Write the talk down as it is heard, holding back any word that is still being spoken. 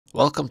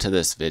Welcome to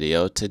this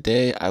video.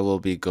 Today I will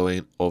be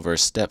going over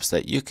steps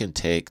that you can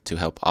take to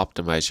help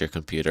optimize your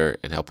computer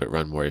and help it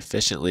run more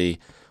efficiently,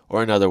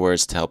 or in other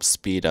words, to help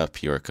speed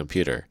up your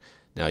computer.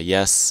 Now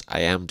yes, I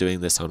am doing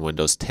this on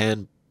Windows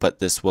 10, but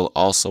this will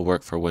also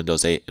work for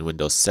Windows 8 and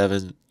Windows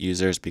 7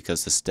 users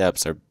because the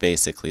steps are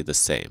basically the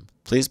same.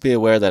 Please be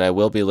aware that I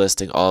will be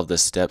listing all of the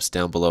steps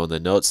down below in the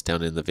notes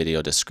down in the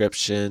video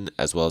description,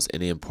 as well as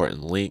any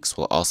important links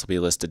will also be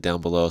listed down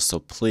below, so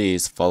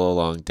please follow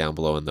along down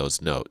below in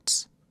those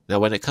notes. Now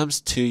when it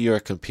comes to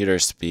your computer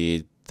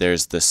speed,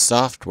 there's the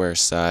software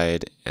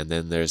side and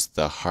then there's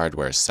the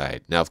hardware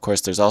side. Now of course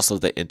there's also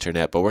the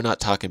internet, but we're not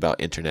talking about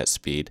internet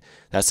speed.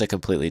 That's a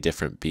completely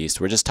different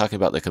beast. We're just talking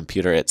about the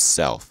computer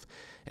itself.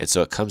 And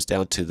so it comes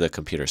down to the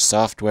computer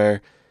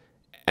software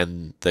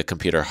and the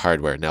computer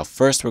hardware. Now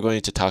first we're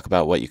going to talk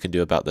about what you can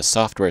do about the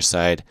software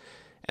side,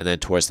 and then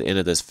towards the end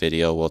of this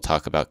video we'll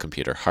talk about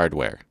computer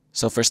hardware.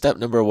 So for step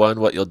number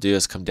one, what you'll do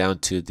is come down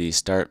to the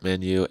start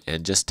menu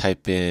and just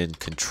type in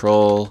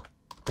control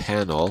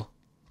panel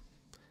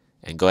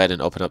and go ahead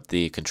and open up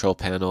the control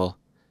panel,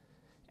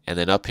 and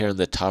then up here in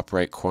the top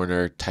right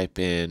corner type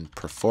in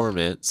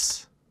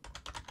performance,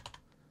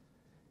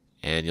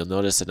 and you'll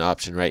notice an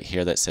option right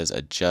here that says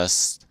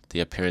adjust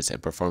the appearance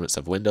and performance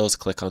of Windows.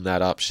 Click on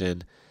that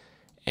option,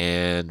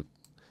 and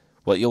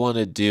what you'll want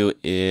to do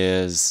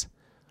is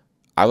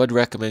I would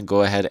recommend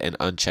go ahead and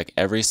uncheck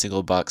every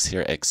single box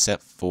here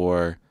except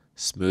for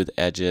smooth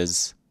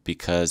edges,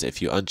 because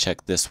if you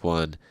uncheck this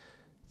one,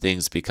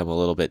 things become a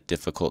little bit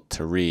difficult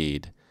to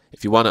read.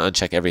 If you want to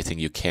uncheck everything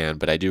you can,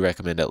 but I do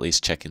recommend at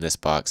least checking this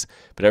box.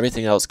 But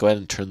everything else, go ahead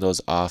and turn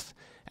those off,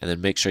 and then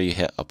make sure you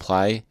hit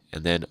apply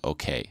and then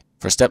OK.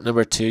 For step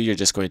number two, you're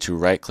just going to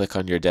right click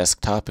on your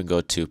desktop and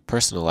go to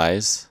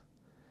Personalize,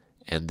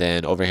 and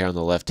then over here on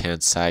the left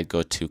hand side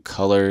go to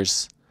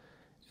Colors,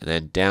 and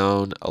then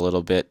down a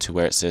little bit to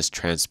where it says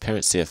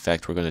Transparency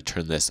Effect. We're going to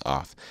turn this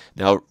off.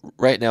 Now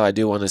right now I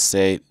do want to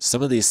say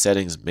some of these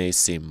settings may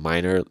seem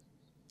minor,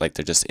 like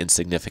they're just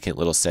insignificant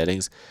little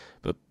settings,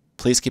 but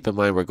please keep in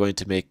mind we're going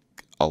to make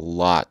a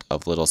lot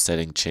of little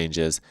setting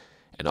changes,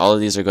 and all of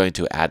these are going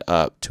to add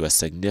up to a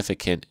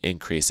significant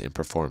increase in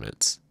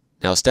performance.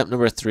 Now step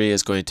number three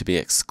is going to be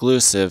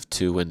exclusive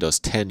to Windows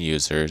 10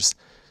 users,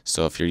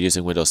 so if you're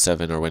using Windows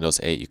 7 or Windows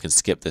 8 you can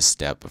skip this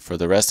step, but for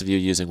the rest of you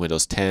using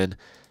Windows 10,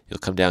 you'll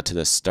come down to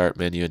the start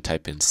menu and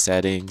type in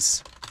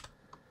settings,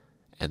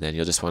 and then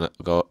you'll just want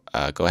to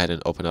go ahead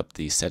and open up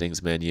the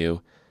settings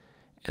menu,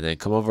 and then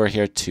come over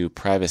here to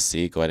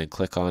privacy. Go ahead and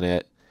click on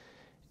it,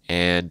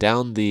 and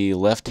down the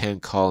left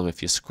hand column,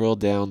 if you scroll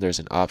down, there's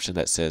an option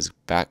that says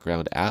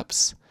background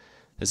apps.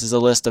 This is a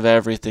list of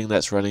everything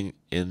that's running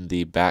in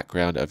the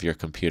background of your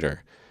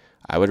computer.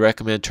 I would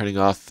recommend turning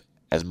off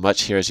as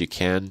much here as you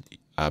can.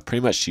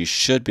 Pretty much you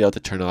should be able to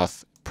turn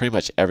off pretty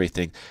much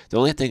everything. The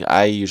only thing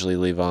I usually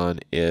leave on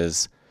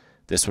is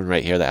this one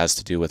right here that has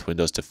to do with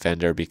Windows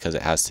Defender, because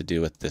it has to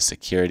do with the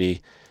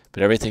security.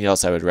 But everything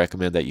else I would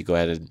recommend that you go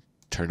ahead and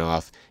turn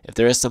off. If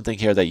there is something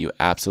here that you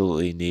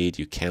absolutely need,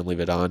 you can leave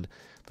it on.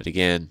 But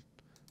again,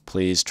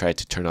 please try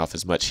to turn off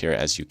as much here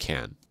as you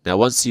can. Now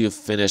once you've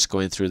finished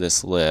going through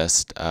this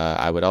list,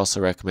 I would also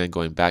recommend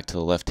going back to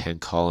the left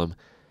hand column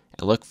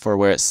and look for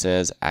where it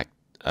says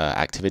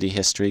activity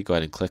history. Go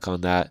ahead and click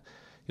on that.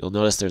 You'll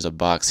notice there's a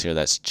box here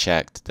that's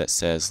checked that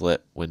says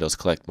let Windows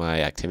collect my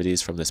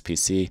activities from this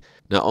PC.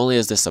 Not only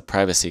is this a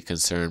privacy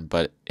concern,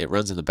 but it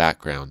runs in the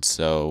background,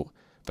 so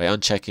by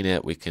unchecking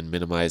it we can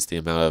minimize the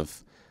amount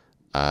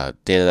of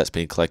data that's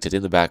being collected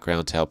in the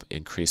background to help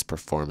increase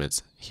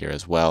performance here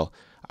as well.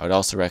 I would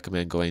also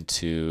recommend going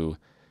to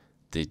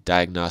the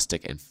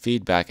diagnostic and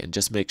feedback and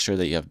just make sure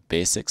that you have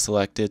basic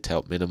selected to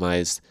help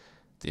minimize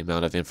the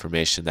amount of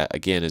information that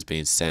again is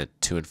being sent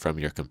to and from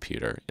your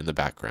computer in the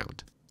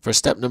background. For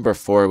step number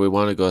four, we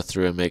want to go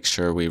through and make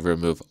sure we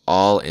remove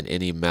all and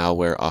any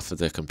malware off of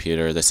the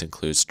computer. This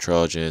includes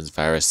Trojans,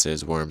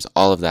 viruses, worms,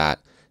 all of that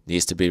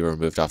needs to be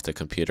removed off the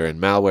computer, and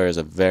malware is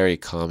a very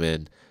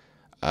common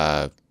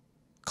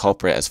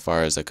culprit as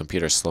far as a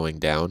computer slowing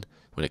down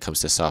when it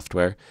comes to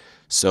software.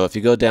 So if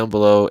you go down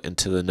below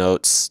into the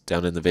notes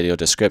down in the video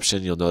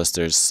description, you'll notice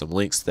there's some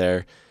links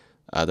there.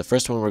 The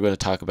first one we're going to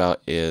talk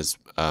about is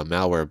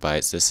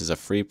Malwarebytes. This is a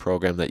free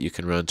program that you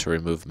can run to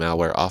remove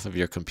malware off of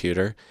your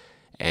computer.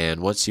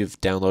 And once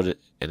you've downloaded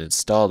and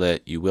installed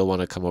it, you will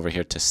want to come over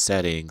here to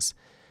settings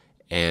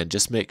and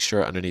just make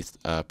sure underneath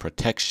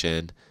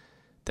protection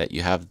that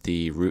you have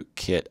the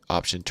rootkit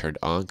option turned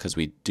on, because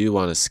we do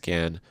want to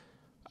scan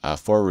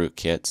for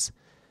rootkits.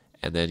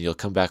 And then you'll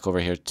come back over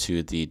here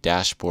to the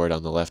dashboard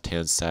on the left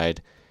hand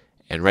side,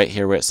 and right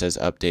here where it says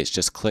updates,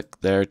 just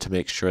click there to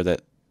make sure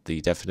that the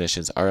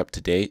definitions are up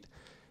to date,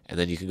 and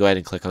then you can go ahead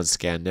and click on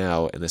scan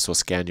now, and this will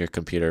scan your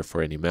computer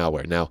for any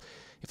malware. Now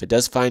if it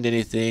does find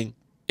anything,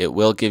 it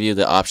will give you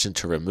the option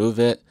to remove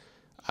it.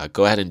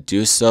 Go ahead and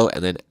do so,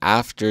 and then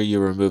after you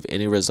remove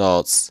any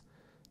results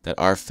that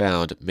are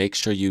found, make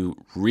sure you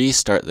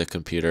restart the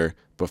computer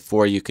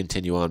before you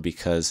continue on,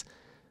 because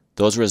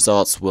those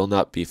results will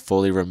not be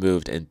fully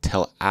removed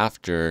until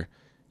after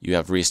you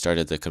have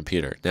restarted the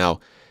computer. Now,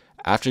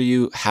 After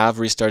you have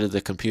restarted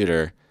the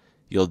computer,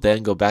 you'll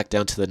then go back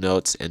down to the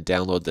notes and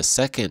download the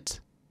second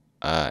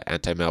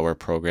anti-malware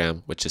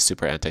program, which is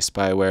Super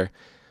Anti-Spyware.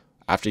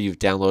 After you've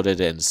downloaded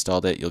and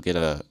installed it, you'll get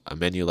a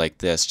menu like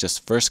this.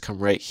 Just first come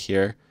right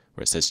here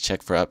where it says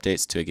check for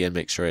updates to again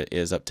make sure it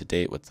is up to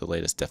date with the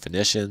latest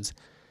definitions.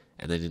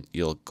 And then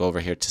you'll go over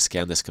here to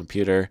scan this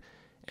computer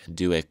and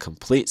do a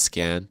complete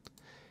scan.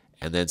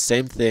 And then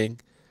same thing,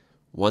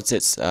 once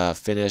it's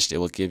finished, it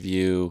will give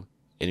you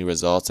any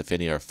results. If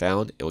any are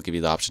found, it will give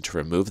you the option to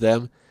remove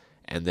them.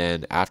 And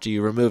then after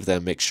you remove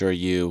them, make sure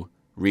you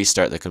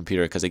restart the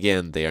computer, because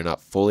again, they are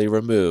not fully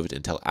removed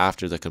until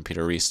after the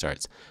computer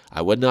restarts.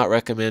 I would not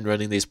recommend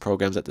running these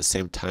programs at the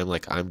same time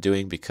like I'm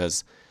doing,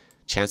 because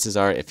chances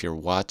are if you're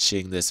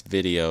watching this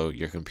video,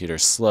 your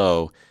computer's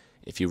slow.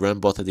 If you run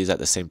both of these at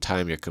the same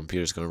time, your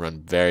computer's going to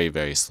run very,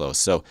 very slow.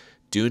 So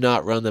do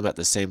not run them at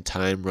the same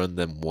time. Run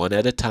them one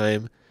at a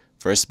time.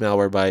 First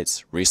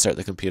Malwarebytes, restart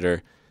the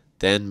computer,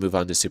 then move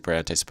on to Super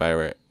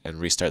Anti-Spyware and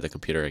restart the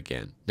computer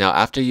again. Now,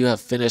 after you have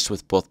finished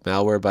with both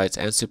Malwarebytes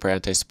and Super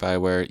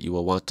Anti-Spyware, you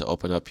will want to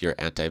open up your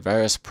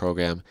antivirus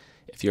program.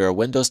 If you're a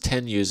Windows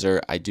 10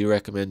 user, I do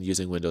recommend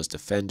using Windows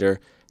Defender.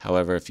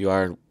 However, if you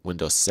are in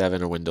Windows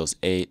 7 or Windows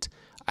 8,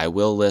 I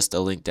will list a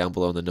link down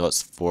below in the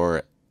notes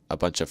for a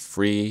bunch of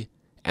free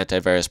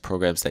antivirus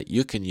programs that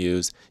you can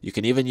use. You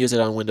can even use it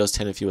on Windows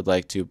 10 if you would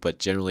like to, but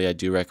generally I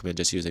do recommend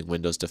just using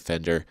Windows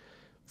Defender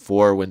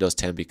for Windows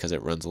 10 because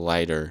it runs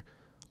lighter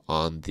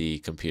on the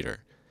computer.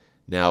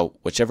 Now,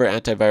 whichever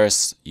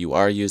antivirus you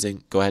are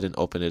using, go ahead and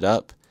open it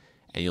up,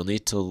 and you'll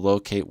need to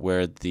locate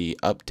where the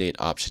update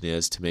option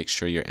is to make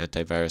sure your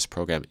antivirus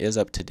program is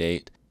up to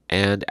date.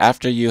 And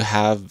after you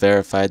have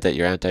verified that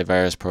your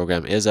antivirus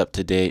program is up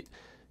to date,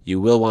 you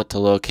will want to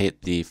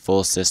locate the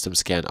full system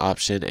scan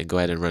option and go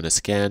ahead and run a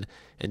scan.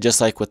 And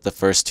just like with the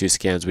first two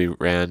scans we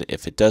ran,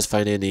 if it does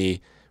find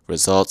any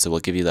results, it will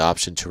give you the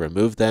option to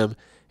remove them.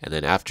 And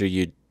then after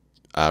you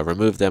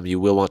remove them, you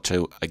will want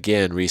to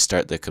again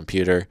restart the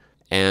computer.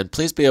 And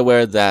please be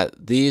aware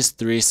that these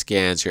three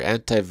scans, your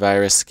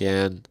antivirus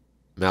scan,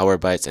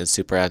 Malwarebytes, and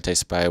Super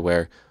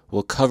Anti-Spyware,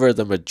 will cover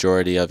the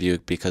majority of you,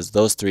 because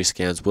those three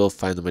scans will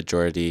find the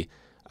majority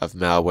of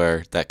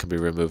malware that can be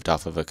removed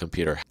off of a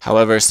computer.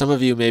 However, some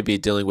of you may be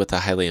dealing with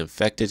a highly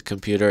infected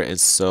computer, and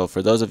so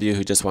for those of you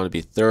who just want to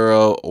be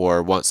thorough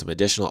or want some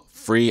additional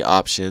free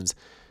options,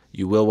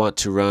 you will want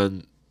to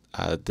run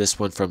this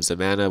one from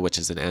Zamana, which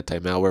is an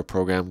anti-malware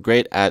program,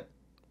 great at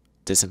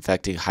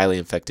disinfecting highly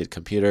infected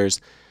computers.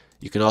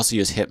 You can also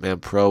use Hitman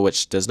Pro,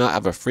 which does not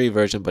have a free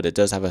version, but it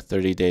does have a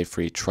 30-day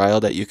free trial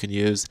that you can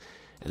use.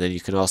 And then you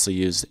can also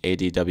use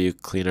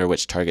ADW Cleaner,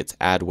 which targets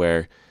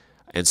adware.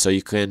 And so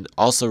you can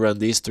also run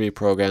these three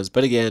programs,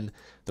 but again,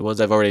 the ones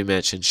I've already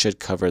mentioned should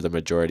cover the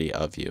majority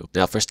of you.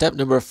 Now for step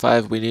number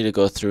 5, we need to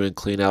go through and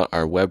clean out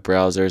our web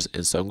browsers.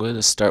 And so I'm going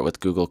to start with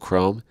Google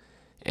Chrome.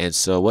 And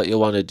so what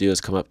you'll want to do is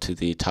come up to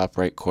the top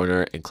right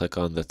corner and click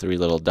on the three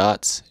little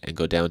dots and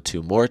go down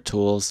to More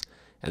Tools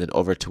and then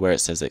over to where it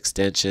says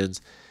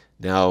Extensions.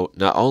 Now,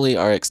 not only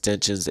are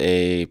extensions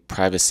a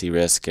privacy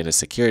risk and a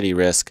security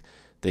risk,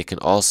 they can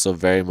also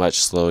very much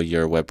slow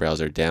your web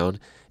browser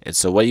down. And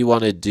so what you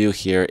want to do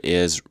here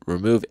is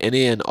remove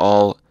any and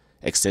all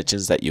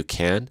extensions that you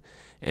can.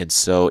 And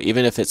so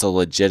even if it's a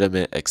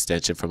legitimate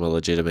extension from a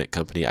legitimate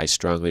company, I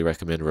strongly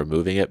recommend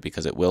removing it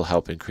because it will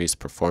help increase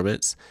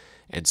performance.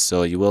 And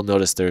so you will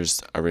notice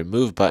there's a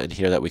remove button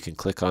here that we can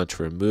click on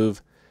to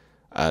remove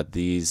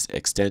these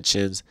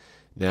extensions.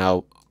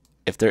 Now,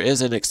 if there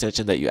is an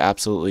extension that you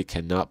absolutely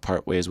cannot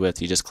part ways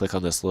with, you just click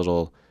on this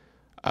little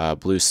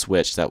blue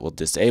switch that will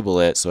disable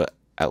it, so it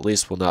at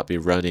least will not be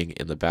running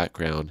in the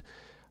background.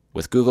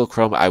 With Google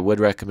Chrome, I would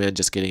recommend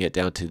just getting it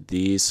down to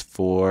these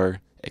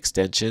 4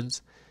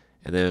 extensions.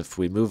 And then if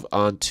we move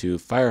on to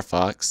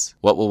Firefox,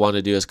 what we'll want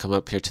to do is come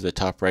up here to the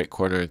top right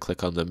corner and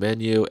click on the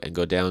menu and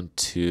go down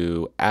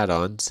to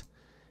Add-ons.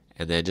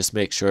 And then just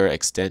make sure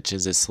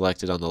Extensions is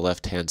selected on the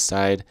left-hand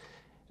side.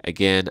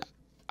 Again,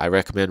 I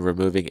recommend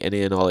removing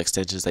any and all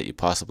extensions that you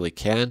possibly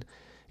can.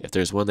 If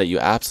there's one that you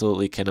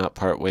absolutely cannot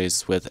part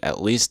ways with,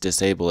 at least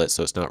disable it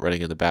so it's not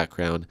running in the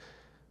background.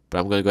 But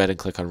I'm going to go ahead and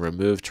click on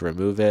Remove to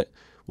remove it.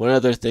 One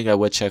other thing I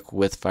would check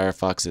with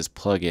Firefox is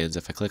plugins.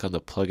 If I click on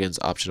the plugins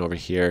option over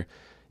here,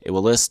 it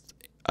will list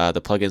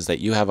the plugins that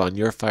you have on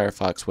your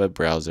Firefox web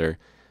browser.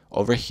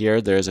 Over here,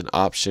 there's an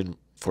option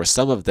for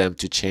some of them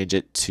to change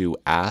it to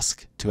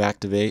Ask to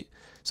activate,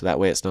 so that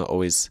way it's not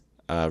always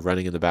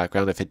running in the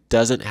background. If it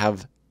doesn't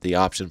have the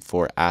option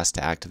for Ask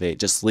to activate,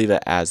 just leave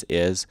it as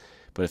is.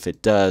 But if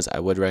it does, I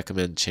would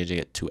recommend changing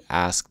it to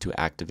Ask to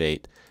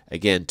activate,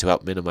 again, to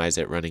help minimize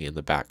it running in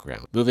the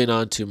background. Moving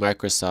on to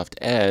Microsoft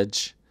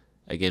Edge,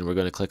 again, we're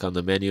going to click on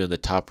the menu in the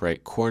top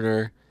right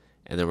corner,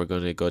 and then we're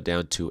going to go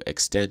down to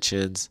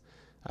Extensions.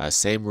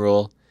 Same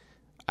rule.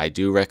 I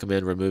do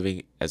recommend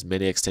removing as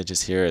many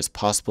extensions here as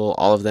possible,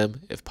 all of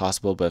them if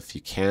possible, but if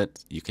you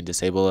can't, you can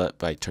disable it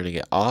by turning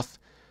it off.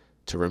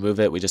 To remove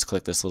it, we just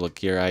click this little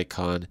gear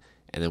icon,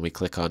 and then we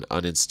click on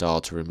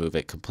Uninstall to remove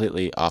it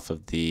completely off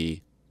of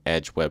the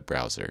Edge web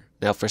browser.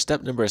 Now for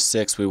step number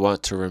 6, we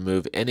want to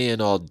remove any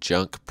and all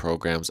junk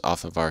programs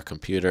off of our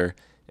computer.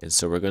 And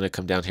so we're going to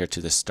come down here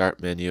to the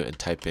Start menu and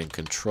type in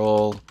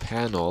Control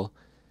Panel.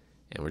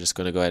 And we're just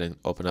going to go ahead and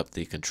open up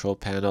the Control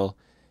Panel.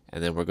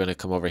 And then we're going to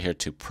come over here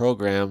to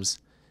Programs,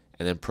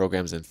 and then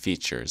Programs and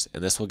Features.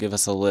 And this will give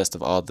us a list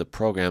of all the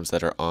programs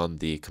that are on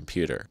the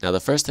computer. Now the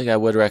first thing I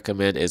would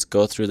recommend is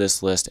go through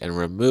this list and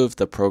remove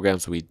the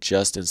programs we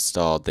just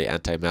installed, the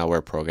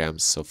anti-malware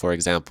programs. So for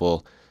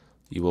example,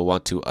 you will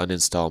want to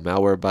uninstall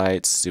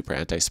Malwarebytes, Super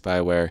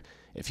Anti-Spyware.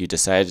 If you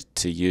decide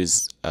to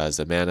use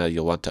Zamana,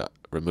 you'll want to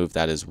remove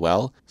that as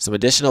well. Some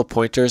additional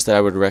pointers that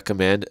I would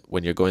recommend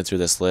when you're going through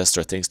this list,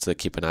 or things to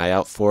keep an eye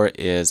out for,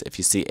 is if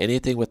you see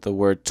anything with the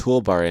word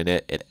toolbar in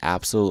it, it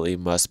absolutely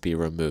must be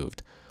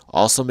removed.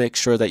 Also make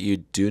sure that you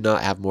do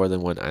not have more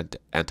than one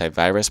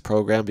antivirus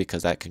program,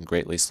 because that can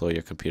greatly slow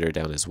your computer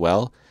down as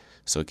well.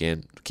 So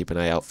again, keep an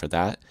eye out for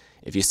that.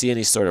 If you see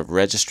any sort of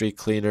registry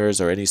cleaners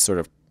or any sort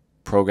of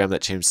program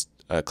that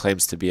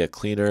claims to be a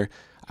cleaner,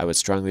 I would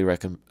strongly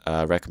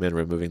recommend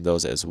removing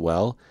those as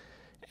well.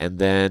 And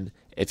then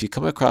if you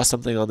come across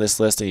something on this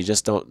list and you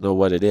just don't know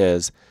what it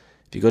is,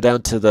 if you go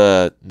down to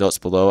the notes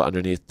below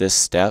underneath this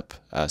step,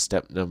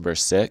 step number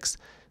 6,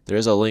 there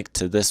is a link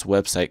to this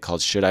website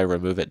called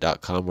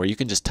shouldiremove.it.com, where you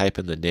can just type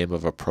in the name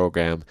of a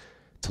program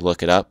to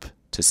look it up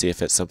to see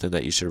if it's something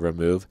that you should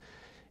remove.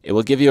 It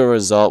will give you a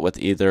result with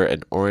either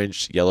an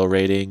orange, yellow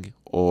rating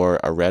or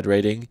a red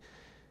rating.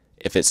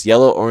 If it's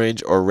yellow,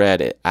 orange, or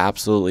red, it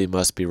absolutely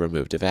must be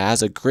removed. If it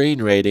has a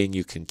green rating,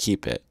 you can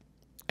keep it.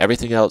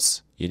 Everything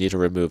else, you need to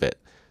remove it.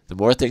 The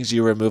more things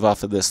you remove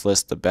off of this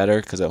list, the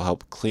better, because it will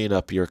help clean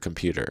up your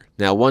computer.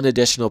 Now, one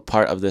additional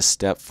part of this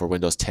step for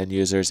Windows 10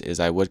 users is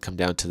I would come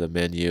down to the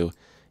menu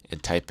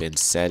and type in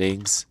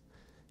Settings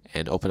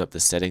and open up the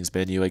Settings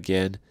menu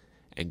again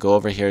and go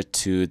over here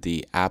to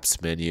the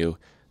Apps menu.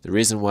 The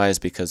reason why is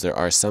because there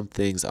are some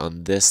things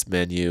on this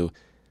menu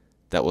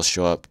that will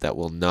show up that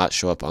will not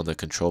show up on the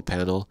control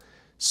panel.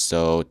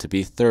 So to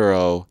be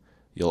thorough,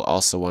 you'll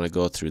also want to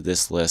go through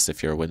this list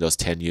if you're a Windows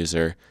 10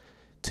 user.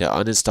 To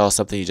uninstall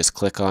something, you just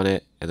click on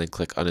it and then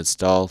click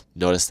uninstall.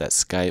 Notice that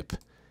Skype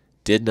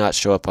did not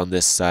show up on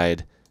this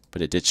side,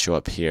 but it did show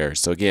up here.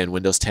 So again,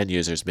 Windows 10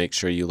 users, make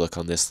sure you look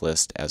on this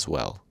list as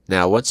well.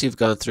 Now, once you've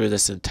gone through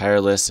this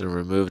entire list and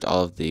removed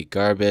all of the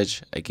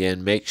garbage,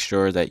 again, make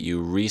sure that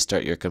you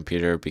restart your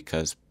computer,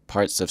 because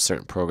parts of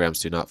certain programs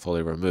do not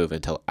fully remove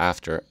until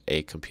after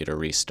a computer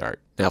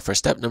restart. Now for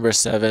step number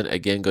 7,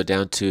 again, go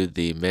down to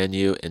the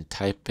menu and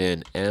type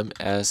in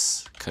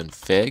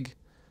msconfig,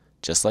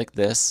 just like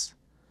this.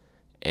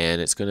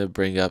 And it's going to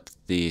bring up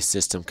the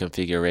system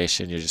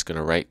configuration. You're just going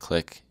to right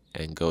click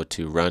and go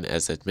to Run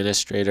as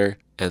Administrator.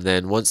 And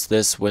then once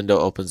this window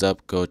opens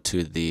up, go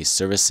to the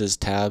Services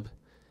tab.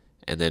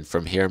 And then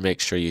from here, make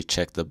sure you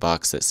check the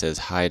box that says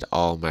Hide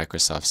All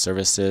Microsoft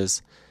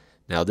Services.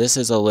 Now this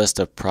is a list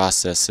of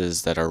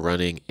processes that are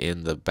running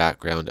in the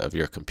background of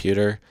your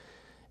computer.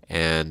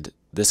 And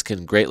this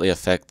can greatly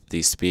affect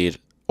the speed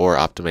or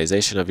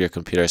optimization of your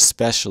computer,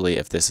 especially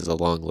if this is a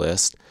long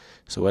list.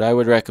 So what I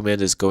would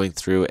recommend is going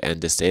through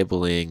and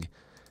disabling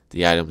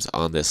the items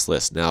on this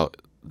list. Now,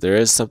 there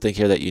is something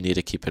here that you need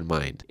to keep in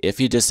mind. If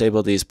you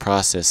disable these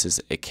processes,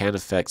 it can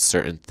affect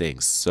certain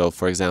things. So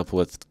for example,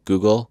 with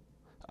Google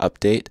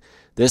Update,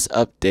 this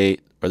update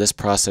or this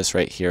process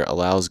right here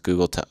allows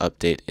Google to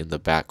update in the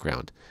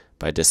background.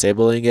 By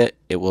disabling it,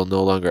 it will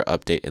no longer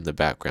update in the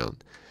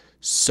background.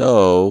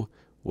 So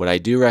what I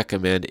do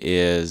recommend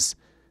is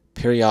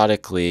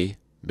periodically,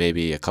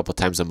 maybe a couple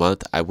times a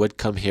month, I would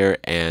come here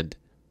and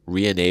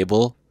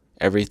re-enable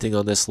everything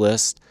on this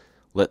list,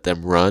 let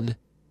them run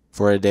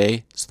for a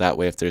day, so that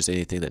way if there's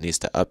anything that needs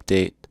to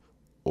update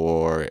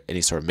or any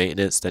sort of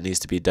maintenance that needs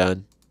to be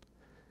done,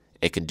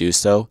 it can do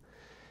so.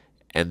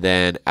 And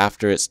then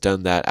after it's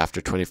done that,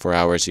 after 24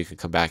 hours, you can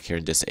come back here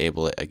and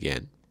disable it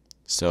again.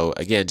 So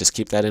again, just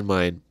keep that in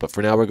mind. But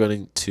for now, we're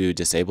going to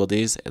disable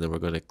these, and then we're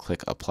going to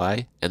click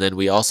Apply. And then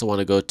we also want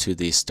to go to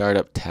the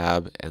Startup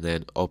tab and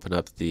then open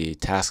up the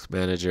Task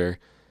Manager.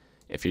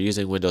 If you're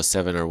using Windows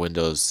 7 or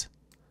Windows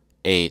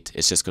 8,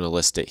 it's just going to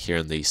list it here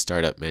in the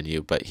Startup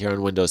menu. But here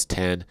on Windows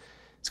 10,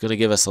 it's going to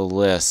give us a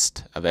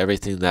list of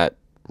everything that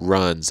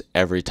runs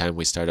every time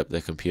we start up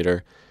the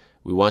computer.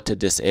 We want to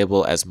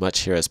disable as much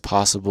here as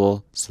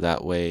possible, so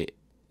that way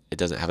it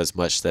doesn't have as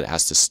much that it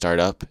has to start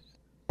up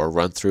or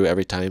run through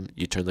every time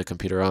you turn the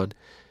computer on.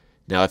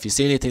 Now, if you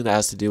see anything that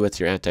has to do with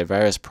your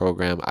antivirus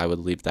program, I would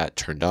leave that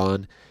turned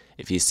on.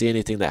 If you see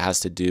anything that has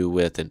to do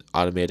with an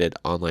automated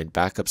online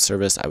backup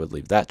service, I would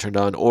leave that turned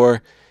on.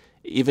 Or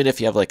even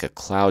if you have like a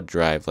cloud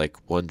drive, like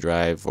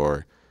OneDrive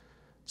or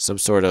some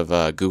sort of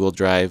Google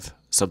Drive,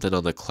 something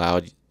on the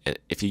cloud,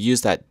 if you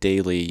use that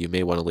daily, you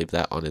may want to leave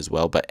that on as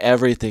well. But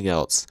everything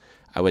else,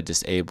 I would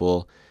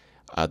disable.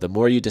 The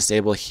more you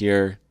disable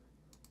here,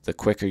 the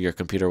quicker your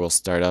computer will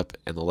start up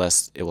and the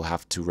less it will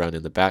have to run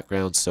in the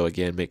background. So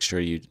again, make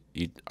sure you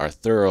are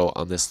thorough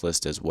on this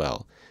list as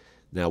well.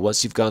 Now,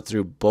 once you've gone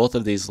through both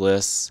of these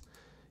lists,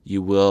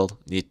 you will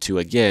need to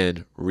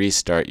again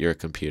restart your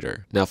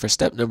computer. Now for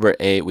step number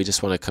 8, we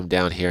just want to come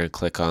down here and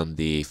click on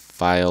the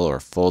file or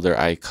folder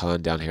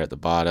icon down here at the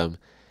bottom.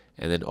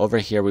 And then over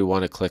here we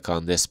want to click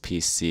on this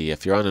PC.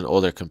 If you're on an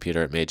older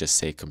computer, it may just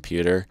say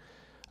computer,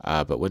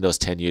 but Windows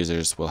 10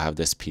 users will have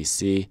this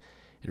PC.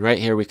 And right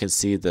here we can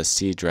see the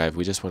C drive.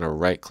 We just want to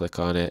right click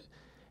on it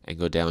and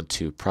go down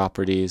to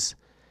properties,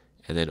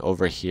 and then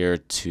over here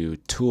to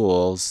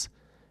tools,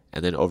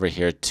 and then over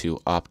here to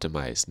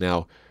optimize.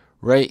 Now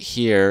right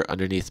here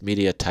underneath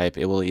media type,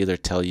 it will either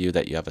tell you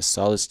that you have a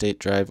solid state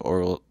drive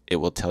or it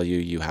will tell you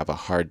you have a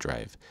hard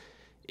drive.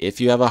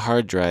 If you have a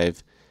hard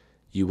drive,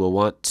 you will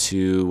want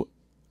to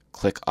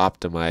click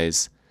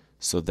optimize,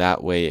 so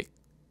that way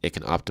it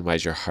can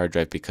optimize your hard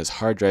drive, because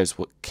hard drives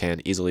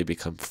can easily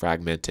become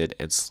fragmented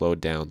and slow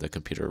down the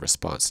computer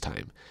response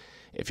time.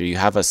 If you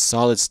have a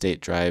solid state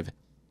drive,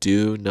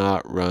 do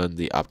not run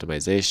the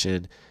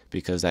optimization,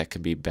 because that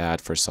can be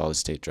bad for solid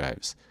state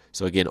drives.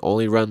 So again,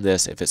 only run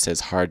this if it says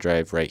hard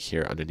drive right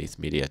here underneath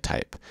media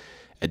type.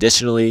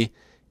 Additionally,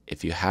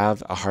 if you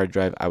have a hard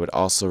drive, I would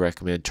also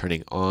recommend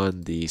turning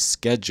on the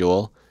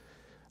schedule.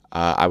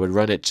 I would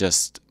run it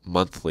just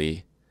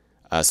monthly,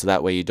 so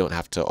that way you don't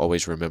have to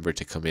always remember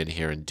to come in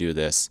here and do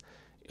this.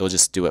 It'll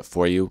just do it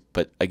for you.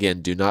 But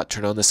again, do not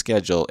turn on the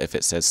schedule if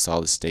it says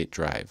solid state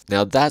drive.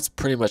 Now that's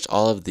pretty much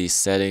all of the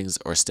settings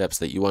or steps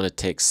that you want to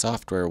take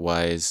software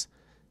wise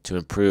to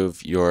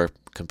improve your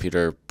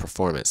computer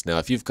performance. Now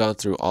if you've gone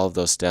through all of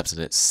those steps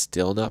and it's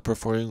still not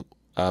performing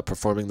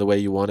the way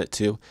you want it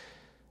to,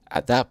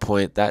 at that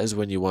point, that is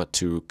when you want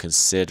to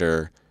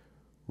consider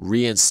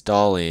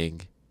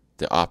reinstalling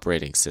the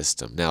operating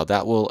system. Now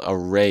that will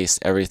erase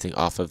everything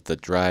off of the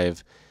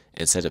drive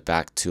and set it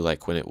back to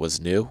like when it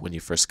was new, when you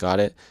first got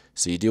it.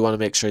 So you do want to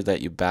make sure that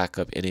you back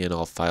up any and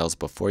all files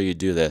before you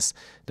do this.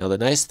 Now the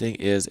nice thing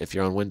is, if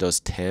you're on Windows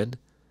 10,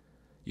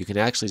 you can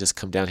actually just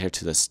come down here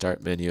to the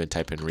start menu and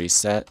type in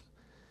reset,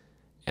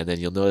 and then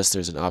you'll notice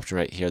there's an option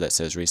right here that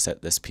says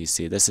reset this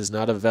PC. This is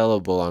not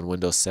available on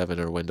Windows 7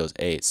 or Windows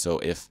 8, so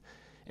if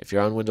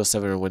you're on Windows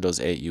 7 or Windows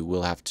 8, you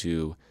will have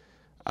to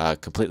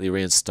completely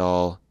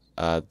reinstall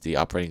the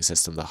operating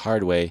system the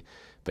hard way.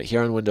 But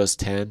here on Windows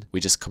 10, we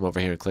just come over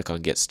here and click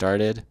on Get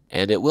Started,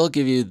 and it will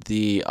give you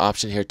the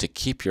option here to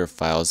keep your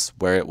files,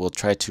 where it will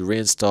try to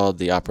reinstall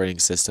the operating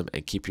system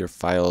and keep your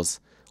files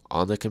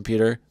on the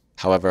computer.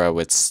 However, I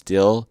would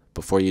still,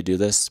 before you do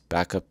this,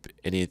 back up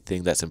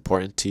anything that's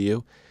important to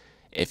you.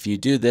 If you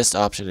do this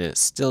option and it's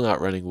still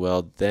not running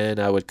well, then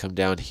I would come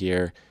down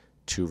here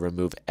to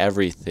remove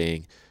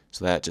everything,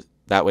 so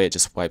that way it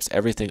just wipes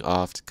everything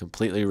off,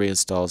 completely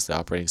reinstalls the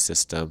operating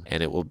system,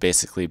 and it will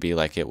basically be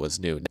like it was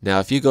new. Now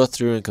if you go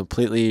through and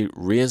completely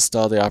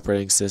reinstall the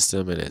operating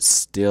system and it's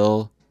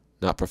still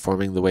not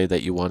performing the way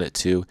that you want it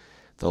to,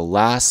 the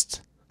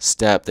last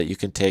step that you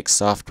can take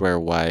software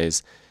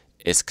wise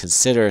is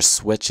consider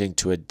switching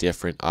to a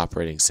different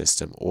operating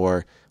system,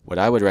 or what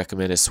I would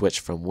recommend is switch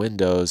from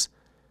Windows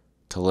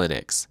to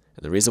Linux.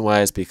 And the reason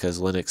why is because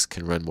Linux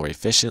can run more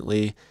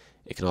efficiently.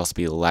 It can also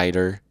be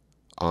lighter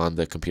on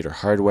the computer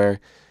hardware,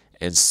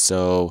 and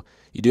so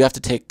you do have to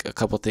take a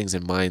couple things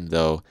in mind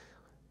though.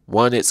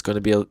 One, it's going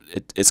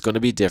to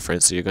be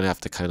different, so you're going to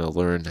have to kind of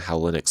learn how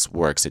Linux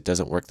works. It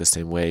doesn't work the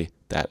same way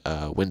that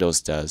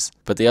Windows does.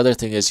 But the other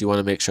thing is you want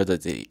to make sure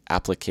that the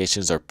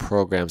applications or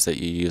programs that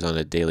you use on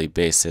a daily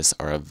basis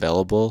are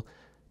available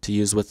to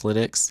use with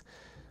Linux.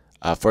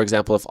 For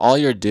example, if all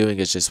you're doing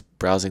is just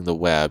browsing the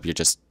web, you're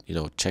just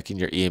checking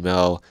your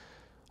email,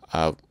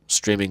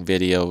 streaming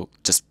video,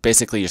 just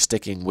basically you're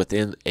sticking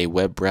within a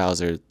web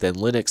browser, then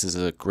Linux is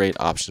a great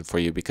option for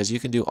you because you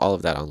can do all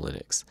of that on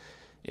Linux.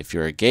 If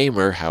you're a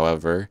gamer,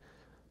 however,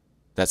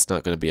 that's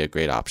not going to be a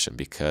great option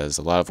because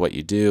a lot of what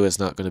you do is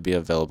not going to be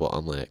available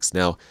on Linux.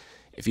 Now,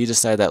 if you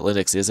decide that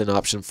Linux is an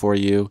option for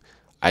you,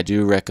 I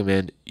do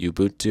recommend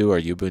Ubuntu, or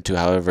Ubuntu,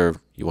 however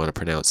you want to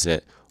pronounce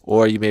it,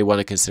 or you may want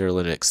to consider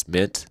Linux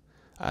Mint.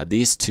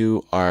 These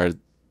two are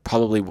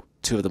probably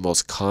two of the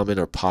most common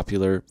or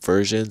popular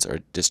versions or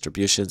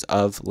distributions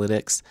of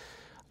Linux.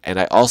 And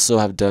I also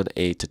have done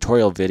a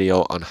tutorial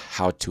video on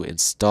how to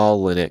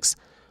install Linux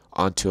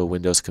onto a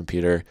Windows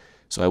computer.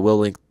 So I will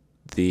link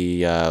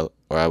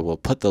I will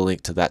put the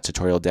link to that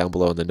tutorial down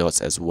below in the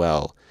notes as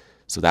well.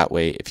 So that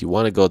way, if you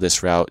want to go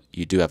this route,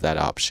 you do have that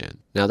option.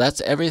 Now that's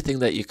everything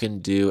that you can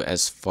do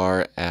as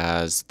far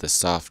as the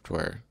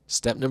software.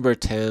 Step number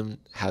 10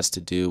 has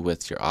to do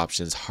with your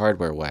options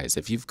hardware-wise.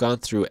 If you've gone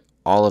through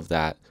all of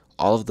that,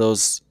 all of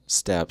those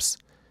steps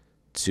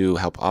to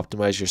help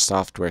optimize your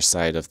software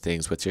side of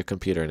things with your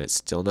computer and it's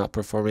still not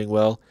performing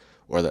well,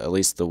 or at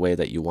least the way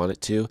that you want it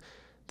to,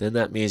 then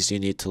that means you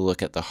need to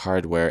look at the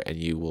hardware, and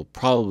you will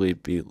probably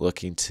be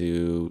looking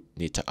to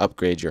need to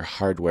upgrade your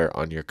hardware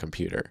on your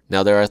computer.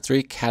 Now there are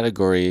three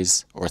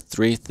categories or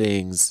three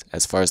things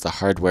as far as the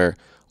hardware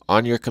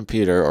on your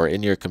computer or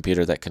in your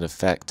computer that can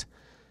affect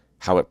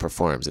how it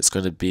performs. It's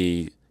going to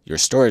be your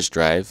storage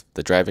drive,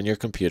 the drive in your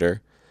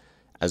computer,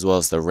 as well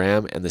as the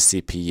RAM and the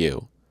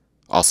CPU.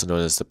 also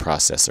known as the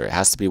processor. It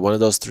has to be one of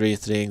those three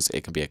things.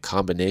 It can be a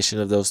combination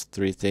of those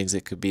three things.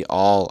 It could be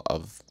all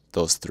of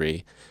those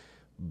three,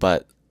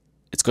 but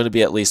it's going to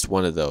be at least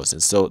one of those.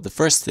 And so the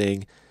first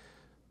thing,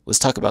 let's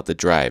talk about the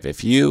drive.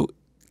 If you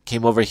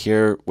came over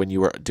here when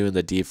you were doing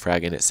the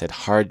defrag and it said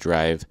hard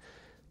drive,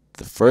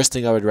 the first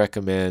thing I would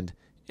recommend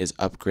is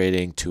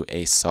upgrading to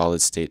a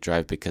solid state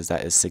drive, because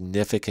that is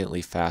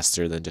significantly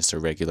faster than just a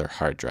regular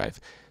hard drive.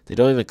 They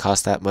don't even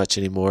cost that much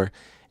anymore,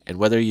 and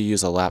whether you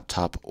use a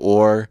laptop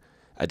or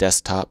a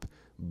desktop,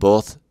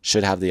 both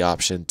should have the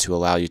option to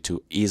allow you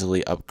to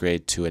easily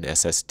upgrade to an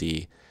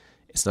SSD.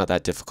 It's not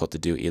that difficult to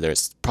do either.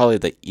 It's probably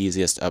the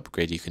easiest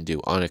upgrade you can do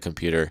on a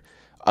computer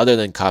other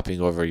than copying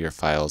over your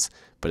files.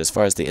 But as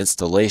far as the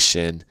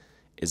installation,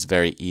 it's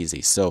very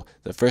easy. So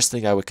the first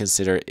thing I would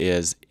consider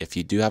is, if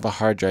you do have a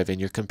hard drive in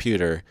your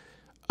computer,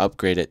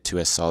 upgrade it to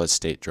a solid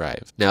state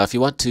drive. Now, if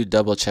you want to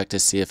double check to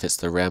see if it's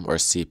the RAM or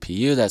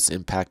CPU that's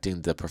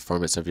impacting the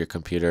performance of your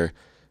computer,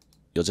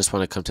 you'll just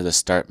want to come to the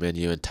Start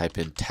menu and type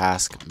in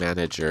Task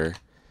Manager.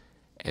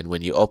 And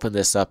when you open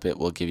this up, it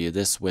will give you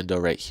this window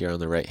right here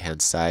on the right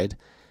hand side.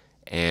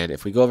 And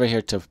if we go over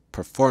here to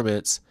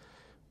Performance,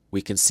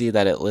 we can see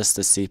that it lists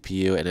the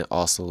CPU and it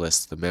also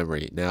lists the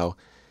memory. Now,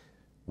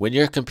 when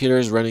your computer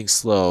is running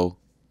slow,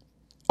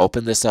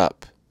 open this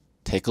up.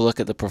 Take a look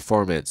at the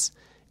performance.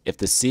 If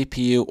the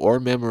CPU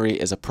or memory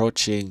is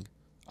approaching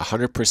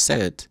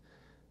 100%,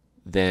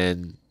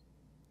 then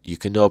you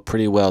can know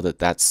pretty well that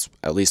that's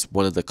at least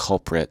one of the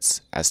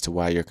culprits as to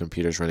why your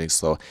computer is running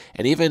slow.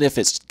 And even if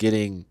it's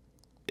getting,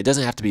 it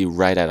doesn't have to be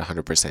right at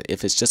 100%.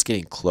 If it's just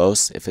getting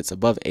close, if it's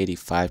above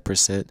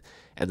 85%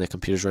 and the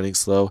computer's running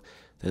slow,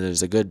 then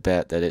there's a good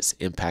bet that it's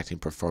impacting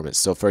performance.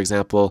 So for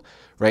example,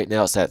 right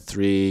now it's at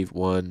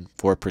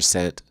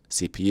 314%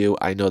 CPU.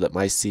 I know that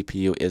my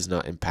CPU is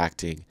not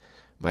impacting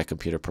my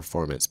computer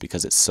performance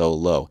because it's so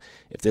low.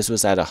 If this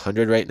was at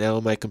 100 right now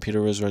and my computer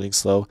was running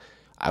slow,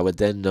 I would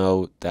then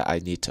know that I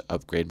need to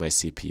upgrade my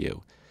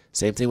CPU.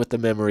 Same thing with the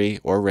memory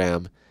or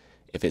RAM.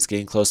 If it's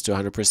getting close to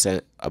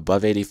 100%,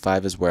 above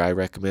 85 is where I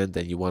recommend,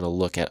 then you want to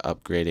look at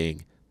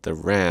upgrading the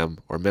RAM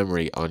or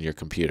memory on your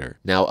computer.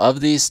 Now,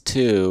 of these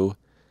two,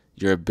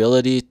 your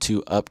ability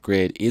to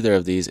upgrade either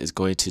of these is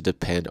going to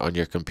depend on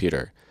your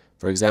computer.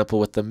 For example,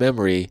 with the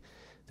memory,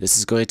 this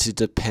is going to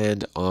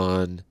depend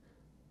on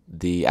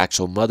the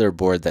actual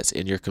motherboard that's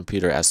in your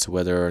computer as to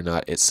whether or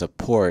not it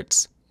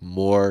supports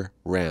more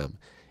RAM.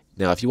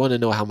 Now, if you want to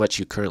know how much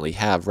you currently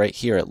have, right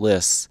here it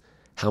lists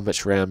how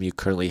much RAM you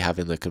currently have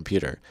in the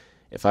computer.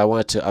 If I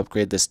wanted to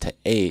upgrade this to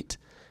 8,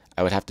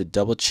 I would have to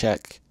double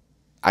check,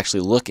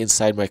 actually look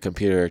inside my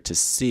computer to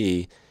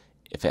see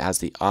if it has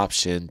the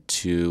option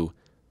to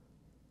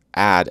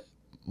add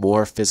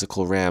more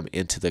physical RAM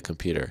into the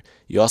computer.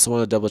 You also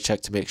want to double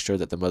check to make sure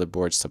that the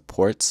motherboard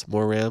supports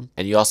more RAM,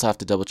 and you also have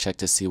to double check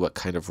to see what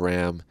kind of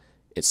RAM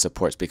it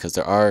supports, because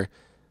there are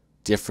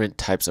different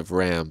types of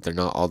RAM. They're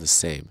not all the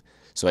same.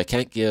 So I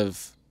can't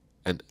give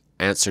an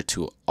answer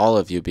to all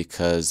of you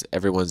because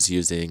everyone's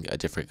using a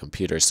different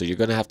computer. So you're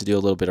going to have to do a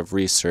little bit of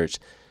research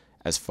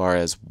as far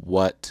as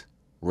what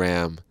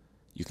RAM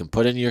you can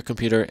put in your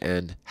computer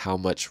and how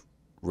much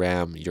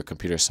RAM your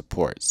computer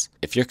supports.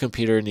 If your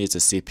computer needs a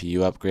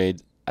CPU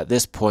upgrade, at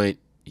this point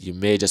you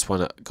may just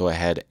want to go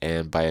ahead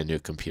and buy a new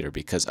computer,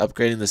 because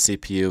upgrading the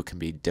CPU can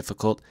be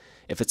difficult.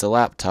 If it's a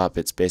laptop,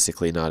 it's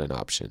basically not an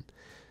option.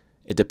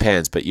 It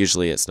depends, but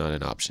usually it's not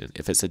an option.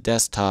 If it's a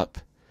desktop,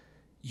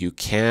 you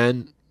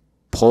can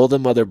pull the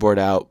motherboard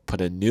out,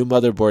 put a new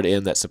motherboard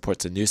in that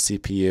supports a new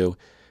CPU,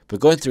 but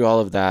going through all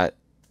of that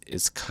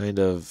is kind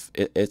of,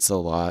 it's a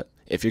lot.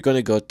 If you're going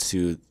to go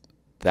to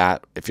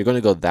that, if you're going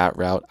to go that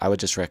route, I would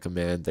just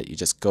recommend that you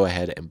just go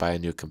ahead and buy a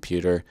new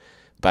computer,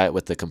 buy it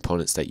with the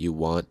components that you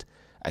want.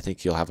 I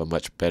think you'll have a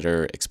much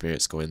better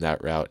experience going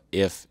that route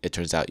if it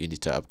turns out you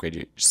need to upgrade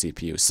your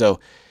CPU. So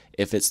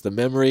if it's the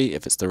memory,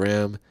 if it's the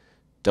RAM,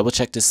 double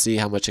check to see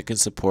how much it can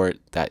support.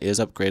 That is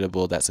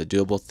upgradable. That's a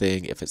doable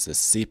thing. If it's the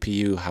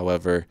CPU,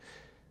 however,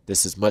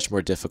 this is much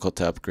more difficult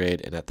to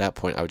upgrade, and at that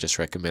point I would just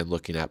recommend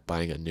looking at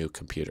buying a new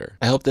computer.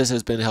 I hope this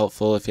has been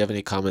helpful. If you have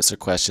any comments or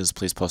questions,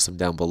 please post them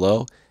down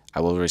below. I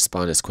will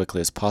respond as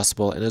quickly as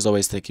possible, and as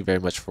always, thank you very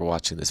much for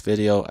watching this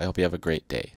video. I hope you have a great day.